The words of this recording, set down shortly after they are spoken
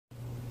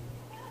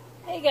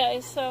Hey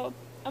guys, so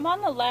I'm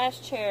on the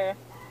last chair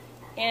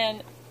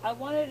and I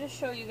wanted to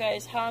show you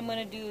guys how I'm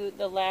going to do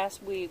the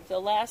last weave. The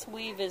last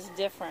weave is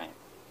different.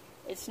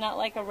 It's not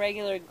like a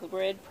regular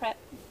grid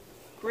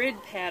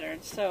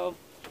pattern. So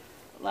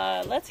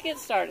let's get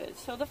started.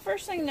 So the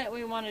first thing that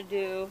we want to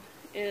do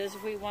is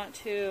we want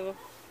to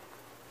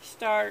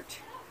start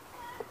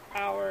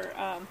our,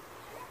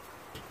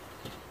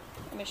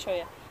 let me show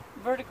you,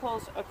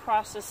 verticals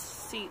across the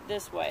seat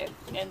this way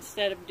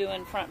instead of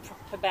doing front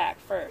to back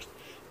first.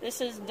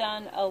 This is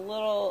done a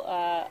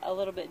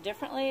little bit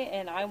differently,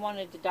 and I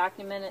wanted to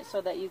document it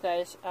so that you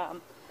guys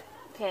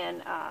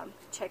can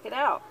check it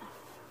out.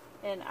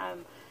 And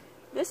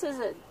this is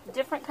a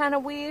different kind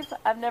of weave.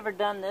 I've never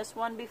done this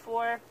one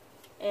before,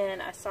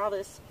 and I saw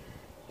this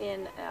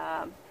in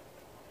a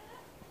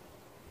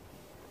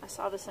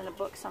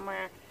book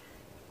somewhere,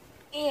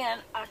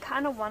 and I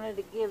kind of wanted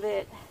to give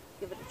it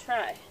a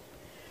try.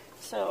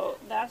 So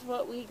that's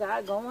what we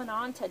got going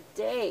on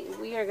today.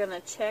 We are going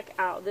to check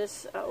out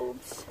this,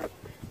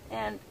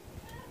 and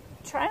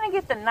trying to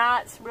get the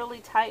knots really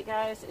tight,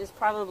 guys, is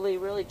probably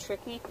really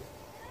tricky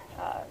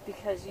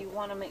because you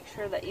want to make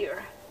sure that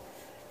you're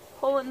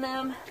pulling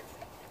them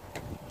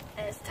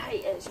as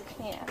tight as you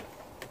can.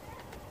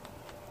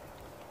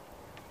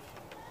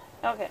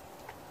 Okay,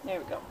 there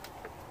we go.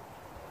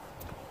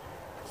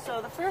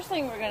 So the first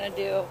thing we're going to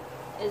do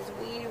is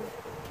weave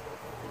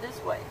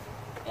this way.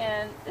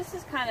 And this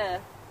is kind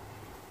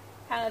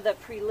of the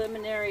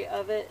preliminary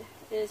of it,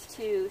 is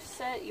to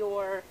set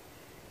your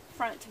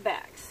front to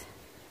backs.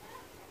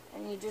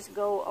 And you just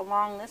go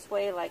along this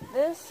way like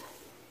this,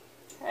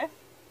 okay?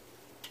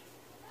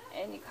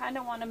 And you kind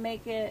of want to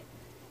make it,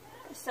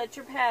 set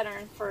your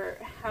pattern for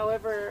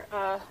however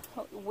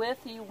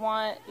width you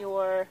want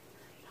your,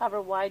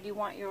 however wide you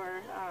want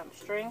your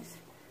strings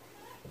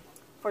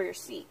for your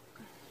seat.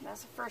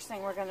 That's the first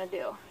thing we're going to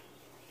do.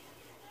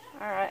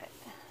 Alright.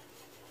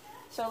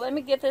 So let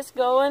me get this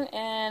going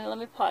and let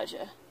me pause you.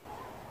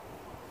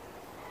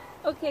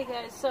 Okay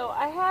guys, so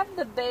I have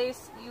the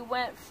base. I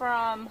went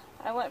from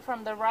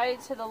the right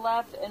to the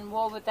left and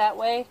wove it that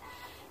way.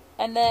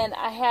 And then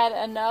I had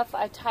enough,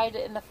 I tied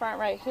it in the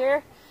front right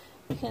here.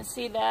 You can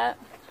see that.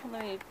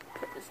 Let me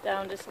put this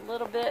down just a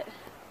little bit.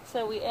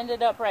 So we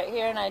ended up right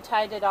here and I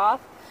tied it off.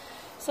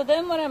 So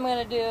then what I'm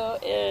going to do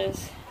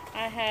is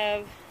I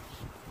have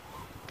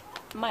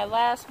my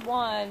last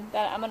one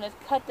that I'm going to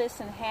cut this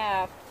in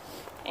half.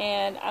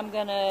 And I'm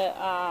going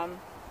to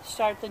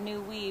start the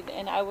new weave,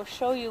 and I will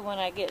show you when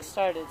I get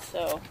started.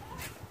 So,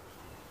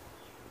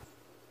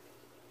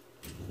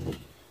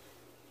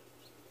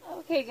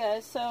 okay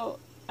guys, so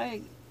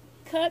I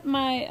cut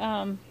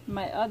my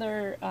my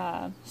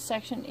other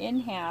section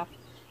in half,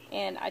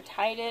 and I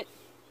tied it,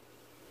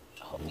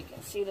 I hope you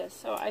can see this,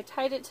 so I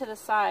tied it to the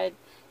side,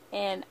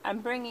 and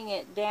I'm bringing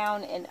it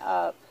down and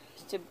up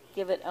to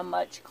give it a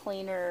much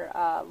cleaner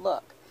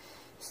look.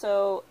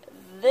 So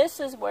this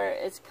is where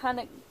it's kind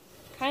of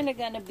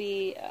going to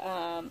be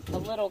a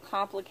little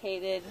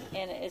complicated,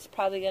 and it's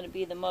probably going to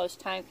be the most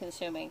time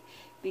consuming,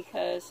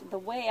 because the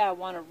way I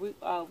want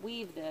to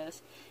weave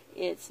this,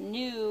 it's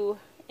new,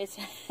 it's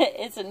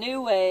a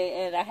new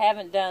way, and I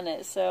haven't done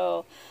it.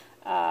 So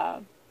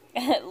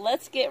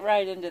let's get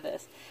right into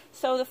this.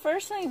 So the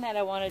first thing that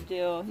I want to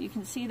do, you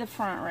can see the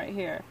front right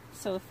here.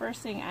 So the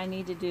first thing I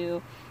need to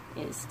do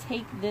is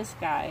take this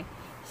guy.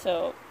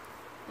 So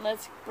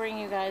let's bring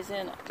you guys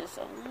in just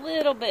a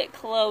little bit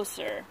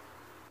closer.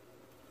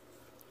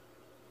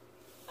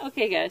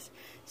 Okay guys,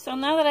 so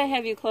now that I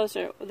have you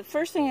closer, the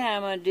first thing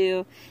I'm going to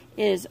do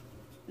is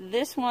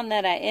this one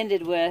that I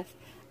ended with,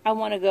 I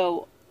want to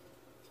go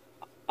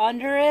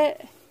under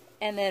it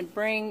and then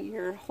bring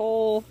your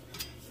whole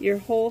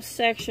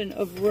section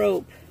of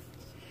rope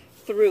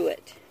through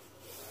it.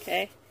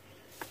 Okay?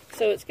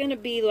 So it's going to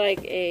be like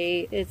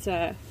it's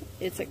a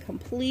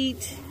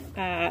complete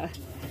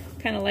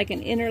kind of like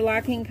an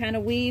interlocking kind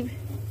of weave,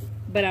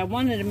 but I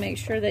wanted to make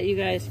sure that you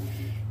guys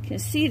can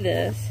see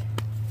this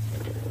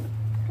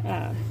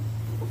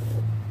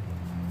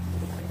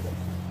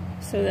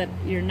so that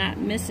you're not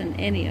missing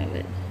any of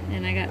it.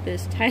 And I got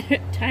this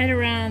tied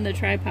around the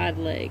tripod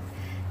leg.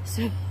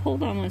 So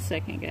hold on one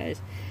second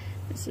guys,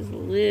 this is a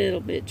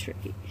little bit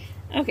tricky.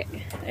 Okay,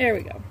 there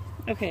we go.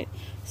 Okay,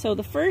 so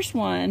the first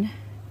one,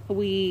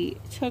 we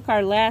took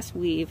our last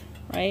weave,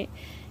 right,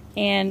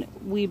 and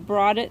we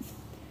brought it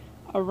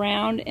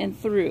around and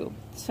through.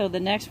 So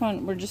the next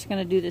one, we're just going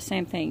to do the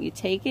same thing. You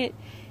take it,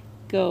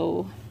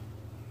 go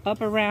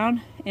up, around,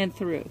 and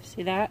through.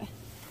 See that?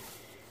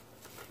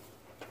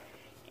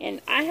 And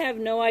I have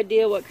no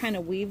idea what kind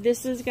of weave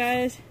this is,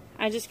 guys.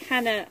 I just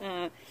kind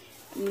of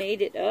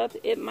made it up.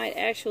 It might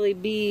actually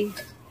be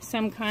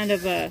some kind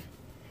of a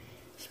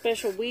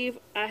special weave.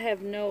 I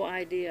have no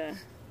idea.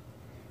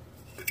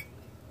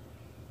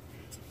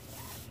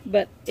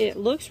 But it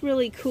looks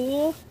really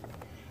cool.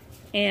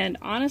 And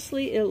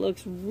honestly, it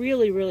looks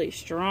really, really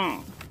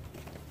strong.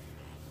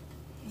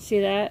 See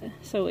that?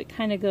 So it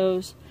kind of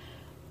goes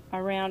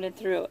around and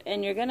through.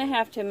 And you're going to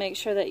have to make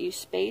sure that you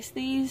space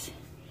these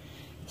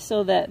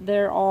so that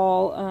they're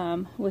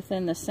all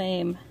within the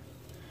same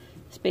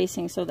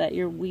spacing, so that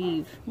your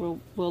weave will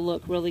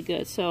look really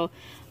good. So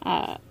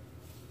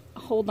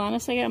hold on a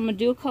second, I'm going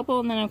to do a couple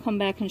and then I'll come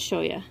back and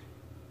show you.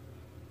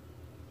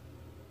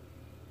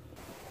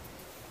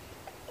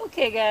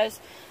 Okay guys,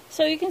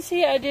 so you can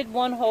see I did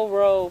one whole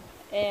row,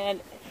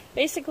 and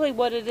basically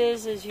what it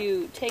is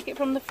you take it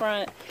from the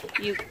front,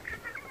 you,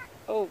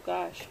 oh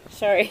gosh,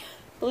 sorry,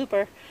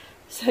 blooper.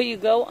 So you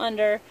go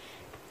under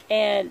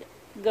and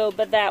go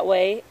but that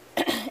way,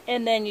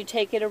 and then you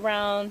take it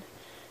around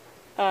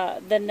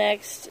the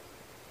next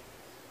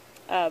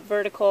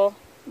vertical,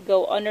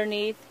 go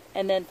underneath,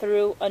 and then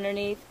through,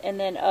 underneath, and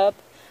then up,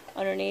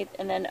 underneath,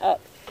 and then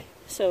up.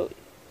 So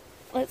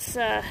let's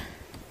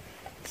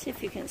see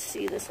if you can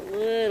see this a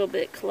little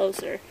bit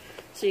closer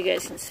so you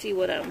guys can see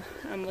what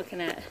I'm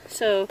looking at.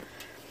 So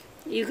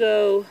you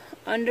go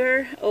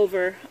under,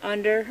 over,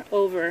 under,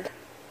 over,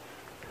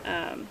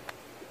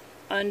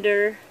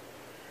 under,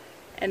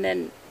 and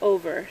then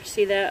over.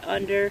 See that?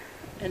 Under,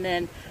 and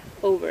then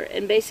over.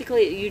 And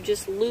basically you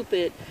just loop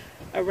it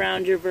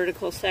around your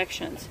vertical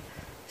sections.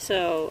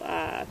 So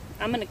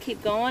I'm going to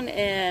keep going,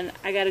 and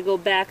I got to go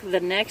back the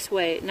next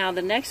way. Now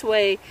the next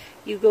way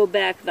you go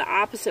back the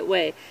opposite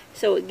way,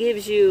 so it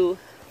gives you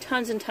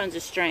tons and tons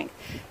of strength.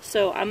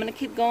 So I'm going to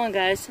keep going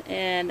guys,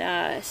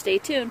 and stay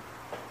tuned.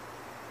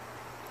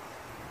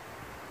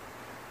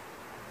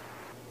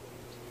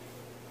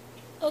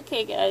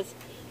 Okay guys,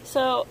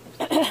 so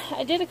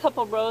I did a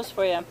couple rows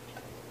for you,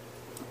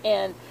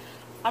 and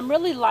I'm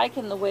really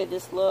liking the way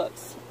this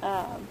looks.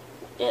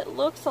 It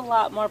looks a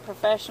lot more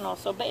professional.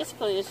 So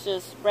basically it's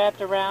just wrapped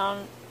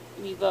around,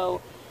 you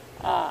go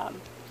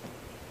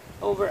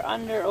over,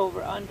 under,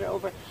 over, under,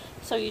 over.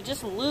 So you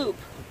just loop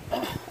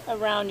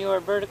around your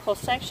vertical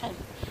section.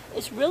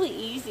 It's really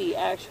easy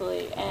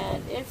actually,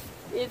 and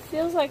it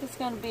feels like it's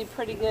going to be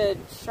pretty good,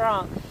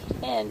 strong.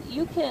 And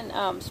you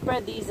can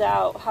spread these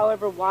out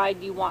however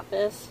wide you want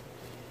this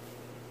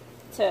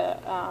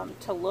to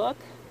look.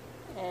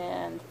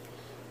 And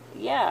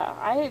yeah,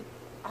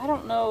 I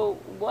don't know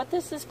what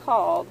this is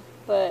called,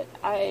 but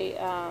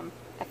I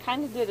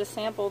kind of did a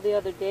sample the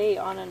other day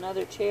on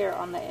another chair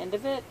on the end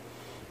of it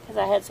because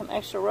I had some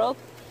extra rope,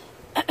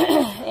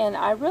 and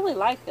I really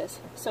like this.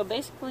 So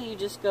basically you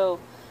just go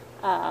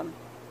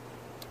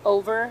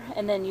over,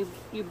 and then you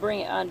bring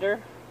it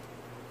under,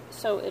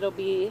 so it'll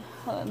be,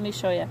 let me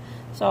show you.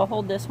 So I'll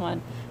hold this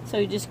one. So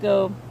you just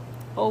go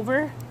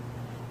over,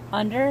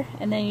 under,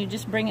 and then you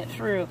just bring it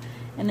through,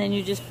 and then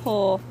you just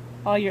pull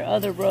all your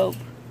other rope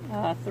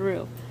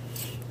through.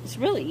 It's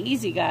really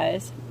easy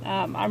guys.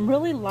 I'm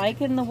really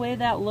liking the way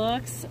that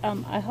looks.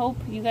 I hope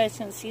you guys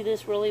can see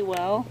this really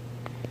well.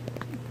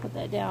 Put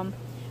that down.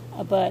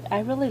 But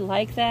I really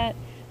like that.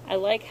 I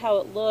like how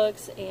it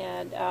looks,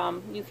 and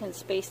you can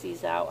space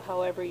these out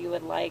however you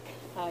would like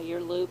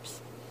your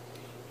loops.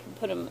 You can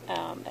put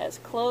them as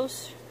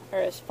close or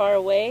as far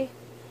away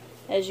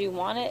as you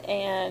want it,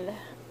 and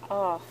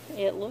oh,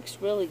 it looks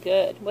really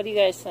good. What do you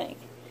guys think?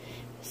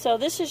 So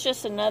this is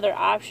just another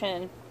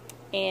option,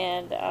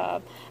 and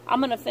I'm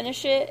going to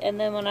finish it, and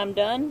then when I'm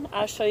done,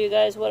 I'll show you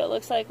guys what it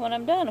looks like when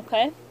I'm done,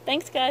 okay?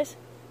 Thanks, guys.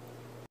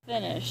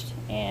 Finished,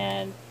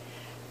 and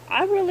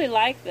I really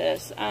like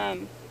this.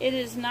 It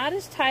is not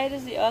as tight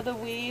as the other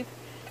weave,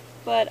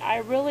 but I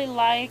really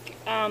like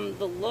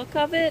the look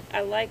of it.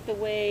 I like the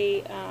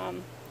way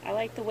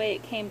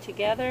it came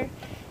together,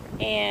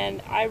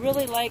 and I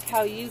really like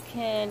how you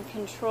can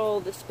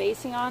control the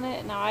spacing on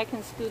it. Now I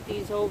can scoot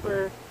these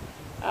over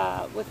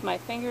with my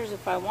fingers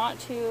if I want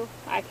to.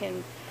 I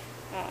can,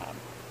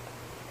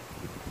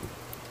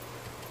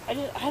 I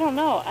don't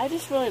know, I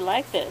just really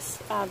like this.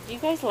 Do you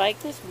guys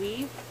like this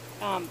weave?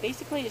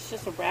 Basically it's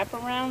just a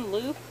wraparound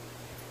loop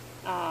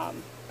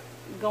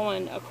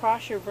going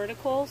across your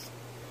verticals.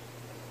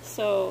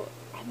 So,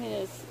 I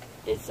mean,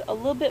 it's a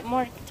little bit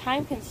more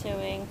time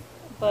consuming,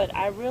 but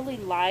I really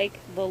like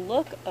the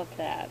look of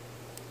that.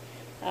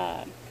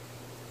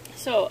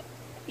 So,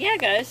 yeah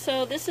guys,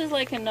 so this is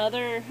like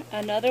another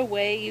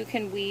way you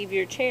can weave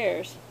your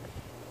chairs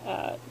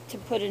to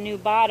put a new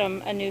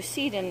bottom, a new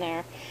seat in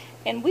there.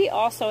 And we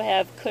also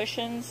have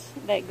cushions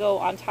that go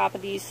on top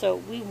of these, so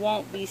we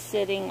won't be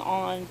sitting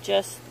on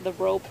just the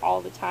rope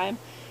all the time.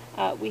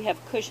 We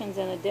have cushions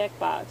in a deck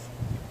box.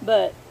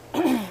 But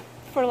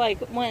for like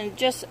when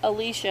just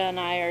Alicia and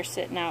I are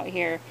sitting out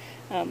here,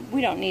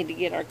 we don't need to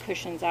get our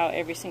cushions out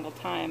every single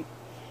time.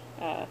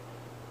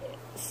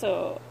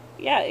 So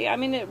yeah, I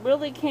mean, it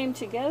really came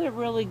together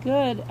really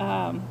good.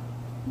 I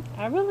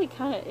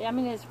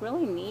mean, it's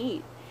really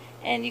neat.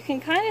 And you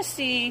can kind of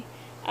see,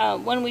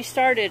 when we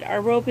started,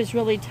 our rope is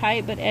really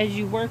tight, but as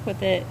you work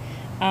with it,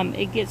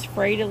 it gets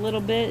frayed a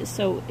little bit,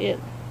 so you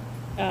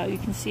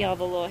can see all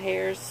the little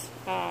hairs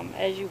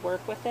as you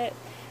work with it.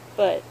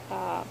 But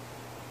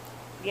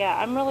yeah,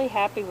 I'm really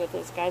happy with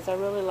this, guys. I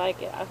really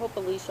like it. I hope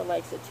Alicia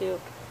likes it too.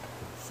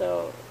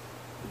 So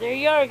there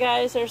you are,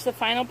 guys. There's the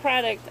final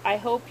product. I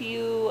hope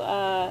you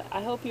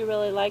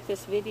really like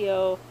this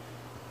video.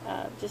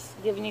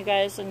 Just giving you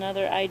guys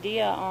another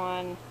idea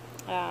on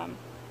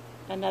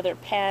another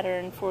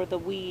pattern for the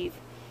weave.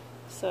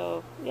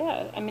 So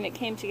yeah, I mean, it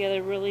came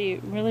together really,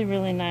 really,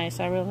 really nice.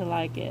 I really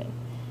like it.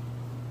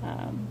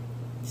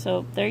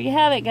 So there you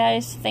have it,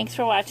 guys. Thanks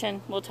for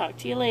watching. We'll talk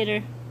to you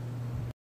later.